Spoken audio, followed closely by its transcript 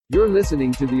You're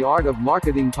listening to the Art of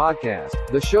Marketing podcast,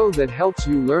 the show that helps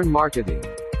you learn marketing.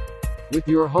 With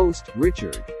your host,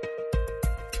 Richard.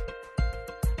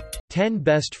 10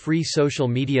 best free social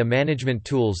media management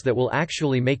tools that will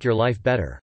actually make your life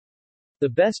better. The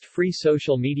best free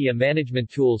social media management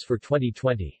tools for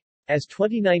 2020. As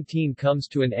 2019 comes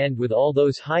to an end with all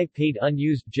those high-paid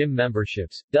unused gym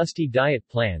memberships, dusty diet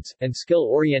plans, and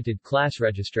skill-oriented class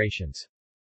registrations.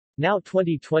 Now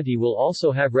 2020 will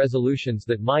also have resolutions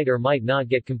that might or might not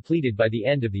get completed by the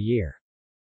end of the year.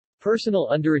 Personal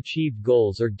underachieved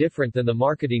goals are different than the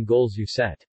marketing goals you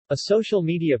set. A social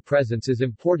media presence is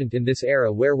important in this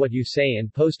era where what you say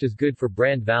and post is good for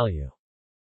brand value.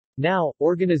 Now,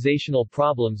 organizational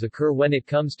problems occur when it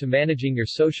comes to managing your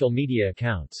social media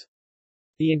accounts.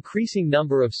 The increasing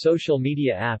number of social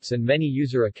media apps and many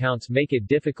user accounts make it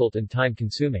difficult and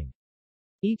time-consuming.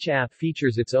 Each app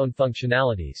features its own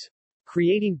functionalities.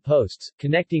 Creating posts,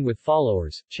 connecting with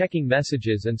followers, checking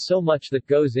messages and so much that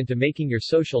goes into making your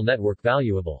social network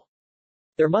valuable.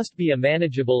 There must be a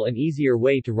manageable and easier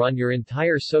way to run your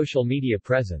entire social media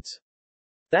presence.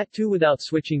 That too without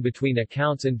switching between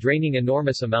accounts and draining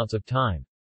enormous amounts of time.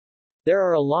 There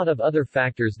are a lot of other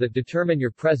factors that determine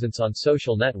your presence on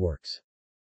social networks.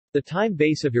 The time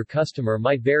base of your customer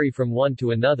might vary from one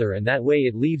to another, and that way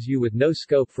it leaves you with no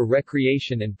scope for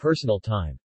recreation and personal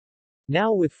time.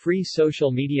 Now with free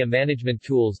social media management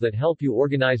tools that help you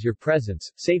organize your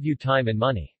presence, save you time and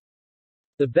money.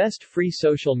 The best free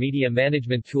social media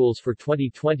management tools for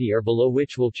 2020 are below,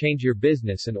 which will change your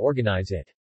business and organize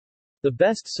it. The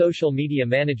best social media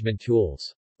management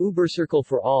tools. UberCircle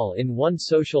for all-in-one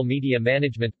social media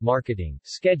management, marketing,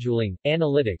 scheduling,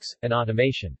 analytics, and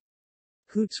automation.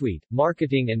 Hootsuite,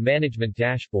 marketing and management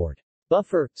dashboard.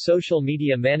 Buffer, social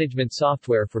media management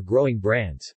software for growing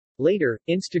brands. Later,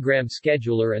 Instagram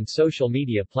scheduler and social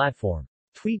media platform.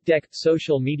 TweetDeck,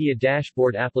 social media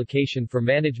dashboard application for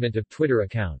management of Twitter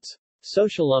accounts.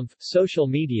 SocialUmph, social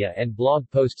media and blog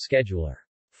post scheduler.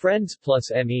 Friends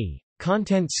plus ME.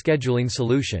 Content scheduling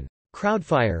solution.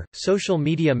 Crowdfire, social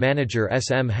media manager.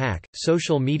 SM Hack,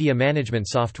 social media management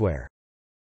software.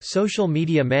 Social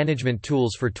media management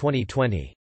tools for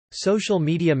 2020. Social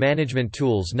media management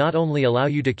tools not only allow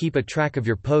you to keep a track of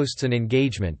your posts and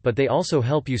engagement, but they also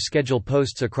help you schedule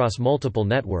posts across multiple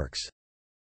networks.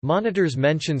 Monitors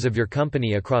mentions of your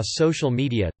company across social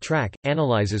media, track,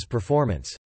 analyzes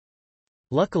performance.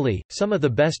 Luckily, some of the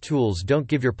best tools don't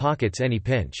give your pockets any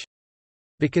pinch.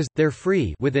 Because they're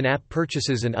free with in-app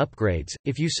purchases and upgrades,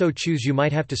 if you so choose you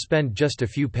might have to spend just a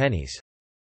few pennies.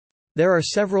 There are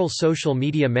several social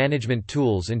media management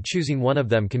tools and choosing one of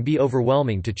them can be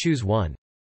overwhelming. To choose one.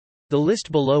 The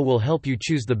list below will help you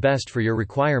choose the best for your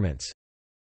requirements.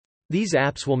 These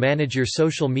apps will manage your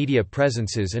social media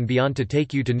presences and beyond to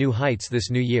take you to new heights this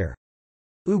new year.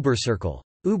 UberCircle.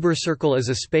 UberCircle is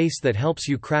a space that helps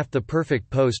you craft the perfect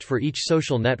post for each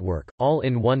social network, all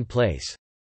in one place.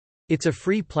 It's a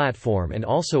free platform and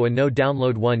also a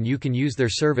no-download one. You can use their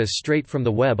service straight from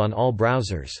the web on all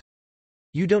browsers.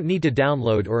 You don't need to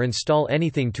download or install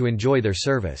anything to enjoy their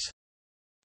service.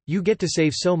 You get to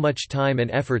save so much time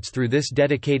and efforts through this.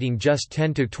 Dedicating just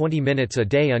 10 to 20 minutes a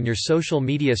day on your social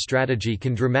media strategy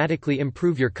can dramatically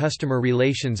improve your customer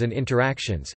relations and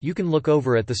interactions. You can look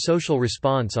over at the social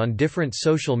response on different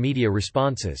social media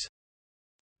responses.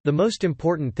 The most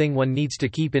important thing one needs to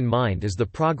keep in mind is the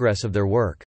progress of their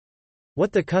work.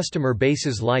 What the customer base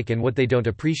is like and what they don't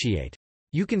appreciate.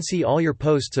 You can see all your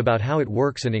posts about how it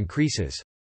works and increases.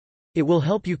 It will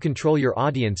help you control your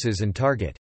audiences and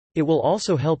target. It will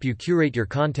also help you curate your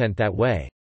content that way.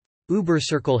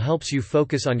 UberCircle helps you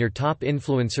focus on your top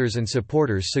influencers and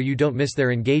supporters so you don't miss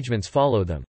their engagements. Follow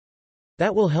them.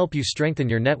 That will help you strengthen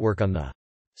your network on the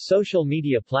social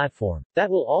media platform.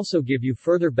 That will also give you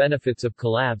further benefits of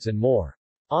collabs and more.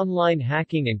 Online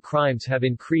hacking and crimes have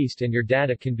increased and your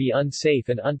data can be unsafe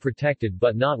and unprotected,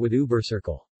 but not with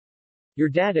UberCircle. Your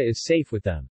data is safe with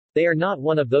them. They are not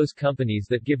one of those companies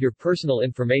that give your personal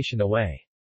information away.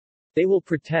 They will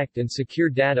protect and secure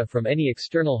data from any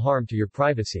external harm to your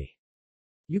privacy.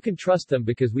 You can trust them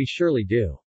because we surely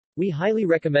do. We highly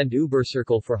recommend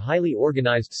UberCircle for highly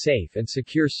organized, safe and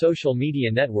secure social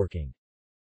media networking.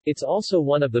 It's also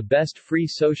one of the best free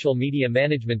social media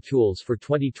management tools for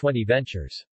 2020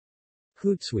 ventures.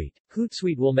 Hootsuite.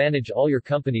 Hootsuite will manage all your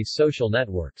company's social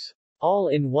networks. All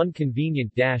in one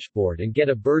convenient dashboard and get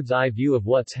a bird's-eye view of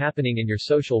what's happening in your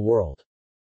social world.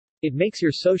 It makes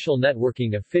your social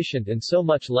networking efficient and so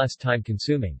much less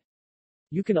time-consuming.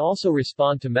 You can also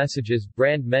respond to messages,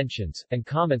 brand mentions, and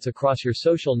comments across your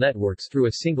social networks through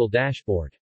a single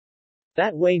dashboard.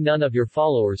 That way none of your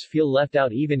followers feel left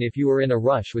out even if you are in a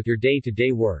rush with your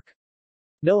day-to-day work.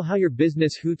 Know how your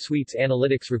business. Hootsuite's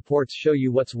analytics reports show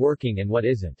you what's working and what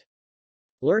isn't.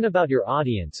 Learn about your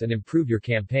audience and improve your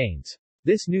campaigns.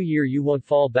 This new year you won't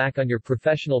fall back on your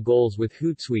professional goals with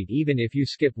Hootsuite even if you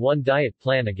skip one diet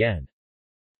plan again.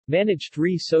 Manage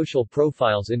 3 social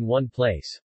profiles in one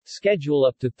place. Schedule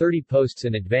up to 30 posts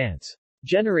in advance.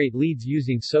 Generate leads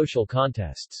using social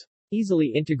contests. Easily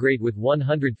integrate with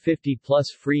 150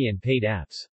 plus free and paid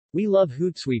apps. We love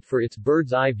Hootsuite for its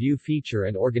bird's eye view feature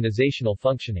and organizational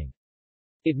functioning.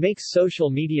 It makes social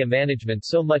media management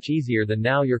so much easier than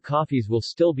now your coffees will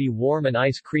still be warm and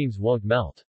ice creams won't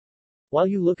melt. While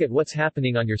you look at what's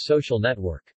happening on your social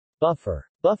network. Buffer.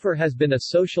 Buffer has been a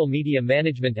social media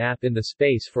management app in the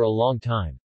space for a long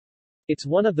time. It's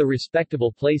one of the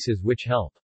respectable places which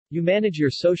help you manage your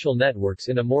social networks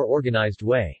in a more organized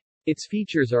way. Its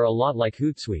features are a lot like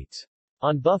Hootsuite's.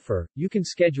 On Buffer, you can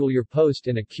schedule your post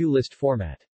in a queue list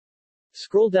format.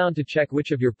 Scroll down to check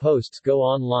which of your posts go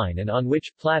online and on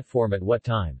which platform at what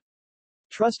time.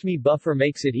 Trust me, Buffer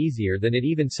makes it easier than it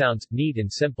even sounds, neat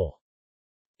and simple.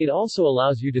 It also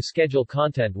allows you to schedule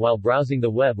content while browsing the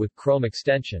web with Chrome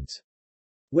extensions.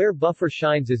 Where Buffer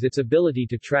shines is its ability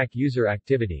to track user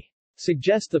activity.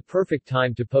 Suggest the perfect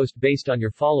time to post based on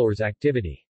your followers'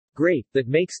 activity. Great, that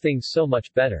makes things so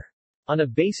much better. On a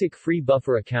basic free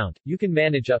Buffer account, you can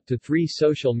manage up to 3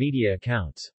 social media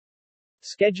accounts.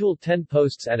 Schedule 10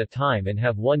 posts at a time and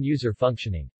have one user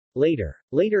functioning.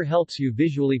 Later helps you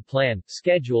visually plan,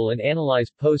 schedule and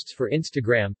analyze posts for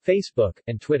Instagram, Facebook,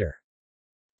 and Twitter.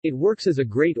 It works as a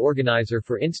great organizer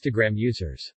for Instagram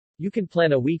users. You can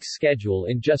plan a week's schedule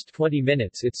in just 20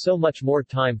 minutes. It's so much more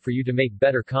time for you to make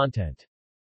better content.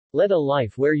 Lead a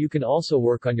life where you can also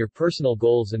work on your personal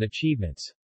goals and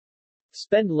achievements.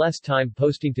 Spend less time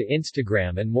posting to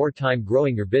Instagram and more time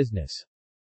growing your business.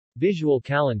 Visual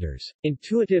calendars.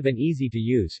 Intuitive and easy to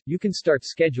use, you can start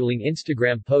scheduling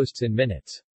Instagram posts in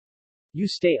minutes. You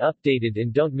stay updated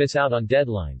and don't miss out on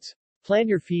deadlines. Plan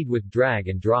your feed with drag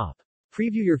and drop.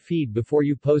 Preview your feed before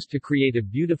you post to create a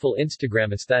beautiful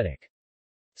Instagram aesthetic.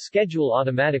 Schedule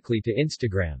automatically to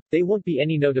Instagram. There won't be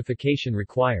any notification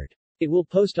required. It will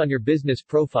post on your business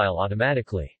profile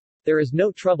automatically. There is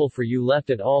no trouble for you left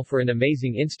at all for an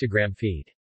amazing Instagram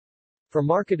feed. For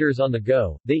marketers on the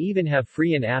go, they even have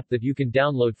free an app that you can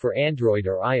download for Android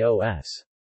or iOS.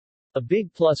 A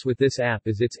big plus with this app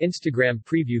is its Instagram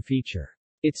preview feature.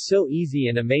 It's so easy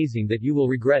and amazing that you will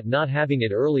regret not having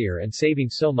it earlier and saving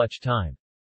so much time.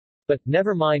 But,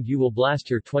 never mind, you will blast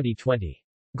your 2020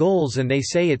 goals and they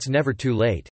say it's never too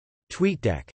late.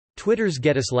 TweetDeck. Twitters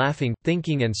get us laughing,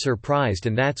 thinking and surprised,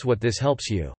 and that's what this helps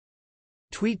you.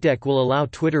 TweetDeck will allow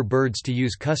Twitter birds to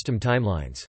use custom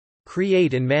timelines,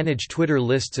 create and manage Twitter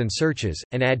lists and searches,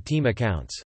 and add team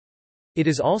accounts. It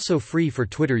is also free for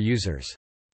Twitter users.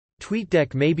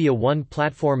 TweetDeck may be a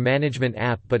one-platform management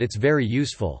app, but it's very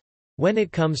useful when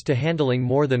it comes to handling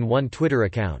more than one Twitter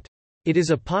account. It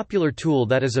is a popular tool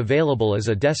that is available as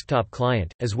a desktop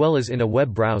client, as well as in a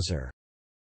web browser.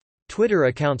 Twitter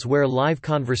accounts where live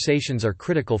conversations are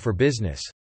critical for business.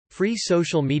 Free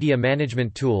social media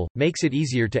management tool, makes it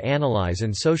easier to analyze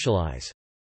and socialize.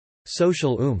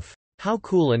 Social Oomph. How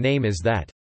cool a name is that?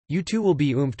 You too will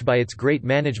be oomphed by its great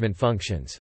management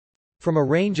functions. From a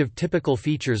range of typical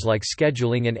features like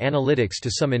scheduling and analytics to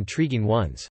some intriguing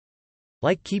ones,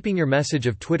 like keeping your message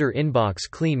of Twitter inbox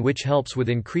clean, which helps with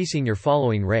increasing your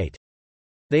following rate.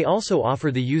 They also offer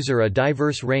the user a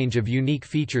diverse range of unique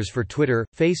features for Twitter,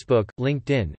 Facebook,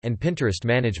 LinkedIn, and Pinterest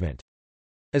management,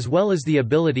 as well as the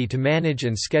ability to manage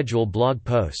and schedule blog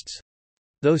posts.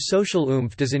 Though Social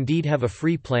Oomph does indeed have a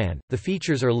free plan, the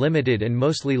features are limited and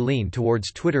mostly lean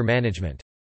towards Twitter management.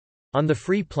 On the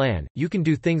free plan, you can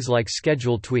do things like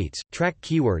schedule tweets, track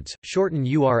keywords, shorten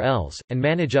URLs, and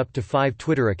manage up to 5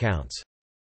 Twitter accounts.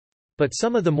 But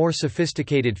some of the more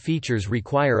sophisticated features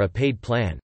require a paid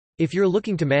plan. If you're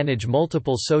looking to manage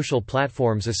multiple social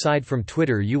platforms aside from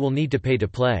Twitter, you will need to pay to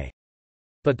play.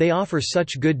 But they offer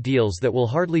such good deals that will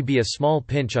hardly be a small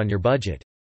pinch on your budget.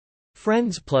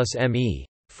 Friends Plus ME.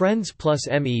 Friends Plus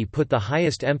ME put the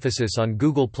highest emphasis on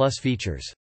Google Plus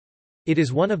features. It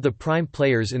is one of the prime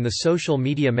players in the social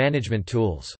media management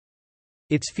tools.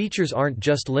 Its features aren't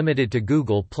just limited to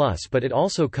Google Plus, but it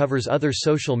also covers other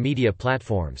social media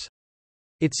platforms.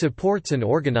 It supports and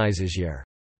organizes your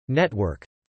network.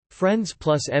 Friends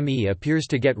Plus ME appears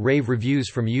to get rave reviews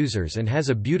from users and has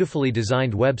a beautifully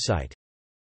designed website.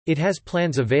 It has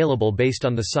plans available based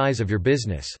on the size of your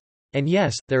business. And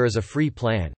yes, there is a free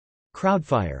plan.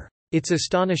 Crowdfire. It's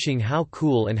astonishing how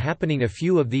cool and happening a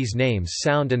few of these names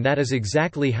sound, and that is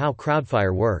exactly how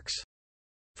Crowdfire works.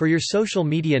 for your social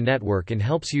media network and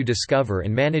helps you discover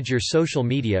and manage your social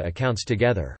media accounts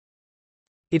together.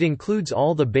 It includes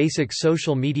all the basic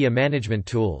social media management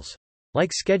tools,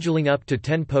 like scheduling up to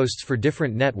 10 posts for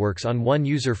different networks on one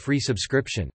user-free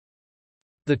subscription.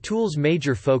 The tool's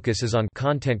major focus is on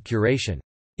content curation.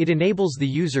 It enables the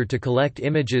user to collect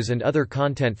images and other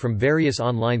content from various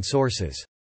online sources,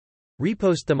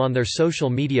 repost them on their social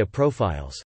media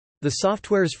profiles. The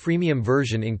software's freemium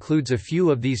version includes a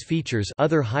few of these features.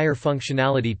 Other higher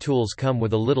functionality tools come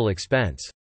with a little expense.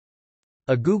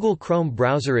 A Google Chrome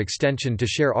browser extension to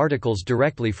share articles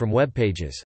directly from web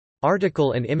pages.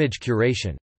 Article and image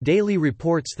curation. Daily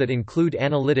reports that include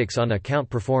analytics on account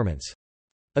performance.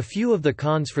 A few of the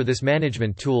cons for this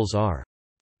management tools are: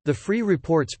 the free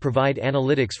reports provide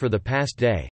analytics for the past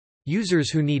day. Users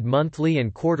who need monthly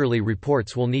and quarterly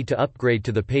reports will need to upgrade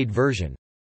to the paid version,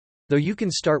 though you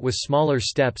can start with smaller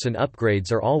steps and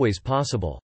upgrades are always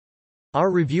possible.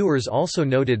 Our reviewers also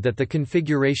noted that the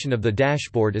configuration of the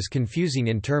dashboard is confusing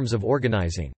in terms of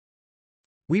organizing.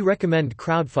 We recommend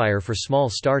Crowdfire for small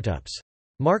startups,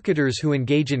 marketers who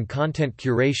engage in content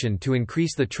curation to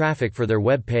increase the traffic for their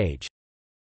web page.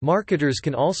 Marketers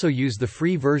can also use the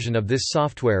free version of this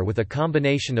software with a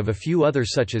combination of a few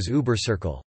others such as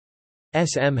UberCircle.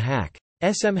 SM Hack.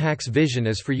 SM Hack's vision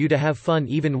is for you to have fun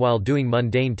even while doing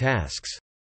mundane tasks.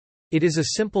 It is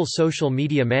a simple social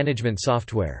media management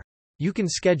software. You can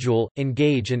schedule,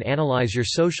 engage and analyze your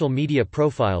social media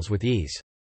profiles with ease.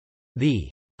 The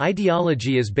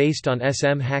ideology is based on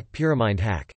SM Hack Pyramid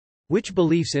Hack, which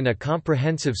believes in a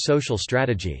comprehensive social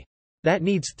strategy that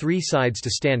needs three sides to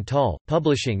stand tall: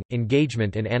 publishing,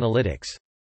 engagement and analytics.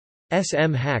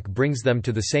 SM Hack brings them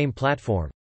to the same platform.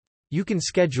 You can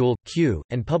schedule, queue,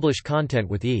 and publish content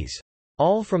with ease,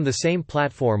 all from the same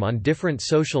platform on different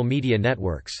social media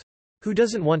networks. Who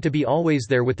doesn't want to be always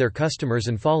there with their customers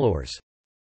and followers?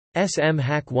 SM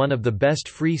Hack, one of the best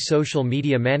free social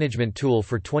media management tool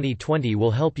for 2020,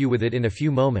 will help you with it in a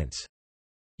few moments.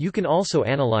 You can also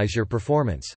analyze your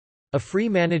performance. A free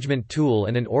management tool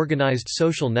and an organized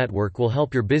social network will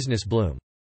help your business bloom.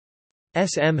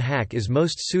 SM Hack is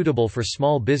most suitable for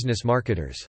small business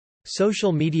marketers,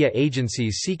 social media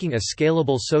agencies seeking a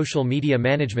scalable social media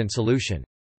management solution.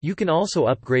 You can also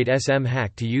upgrade SM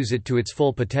Hack to use it to its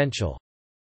full potential.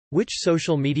 Which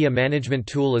social media management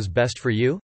tool is best for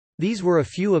you? These were a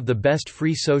few of the best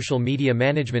free social media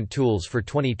management tools for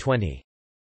 2020.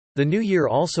 The new year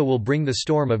also will bring the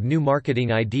storm of new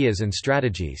marketing ideas and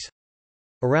strategies.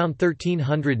 Around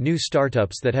 1,300 new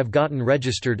startups that have gotten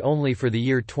registered only for the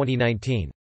year 2019.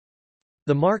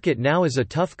 The market now is a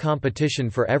tough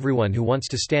competition for everyone who wants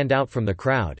to stand out from the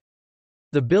crowd.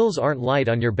 The bills aren't light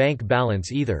on your bank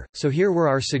balance either, so here were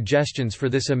our suggestions for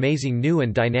this amazing new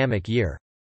and dynamic year.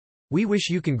 We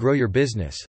wish you can grow your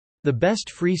business. The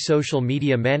best free social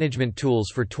media management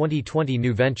tools for 2020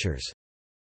 new ventures.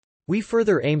 We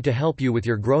further aim to help you with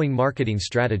your growing marketing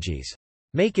strategies.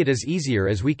 Make it as easier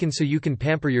as we can so you can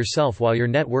pamper yourself while your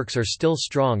networks are still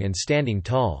strong and standing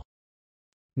tall.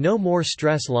 No more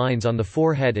stress lines on the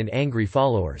forehead and angry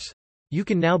followers. You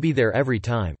can now be there every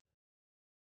time.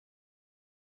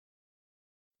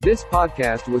 This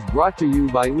podcast was brought to you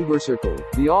by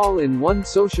UberCircle, the all-in-one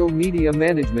social media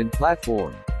management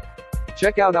platform.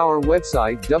 Check out our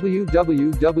website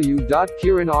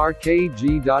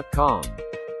www.kiranrkg.com.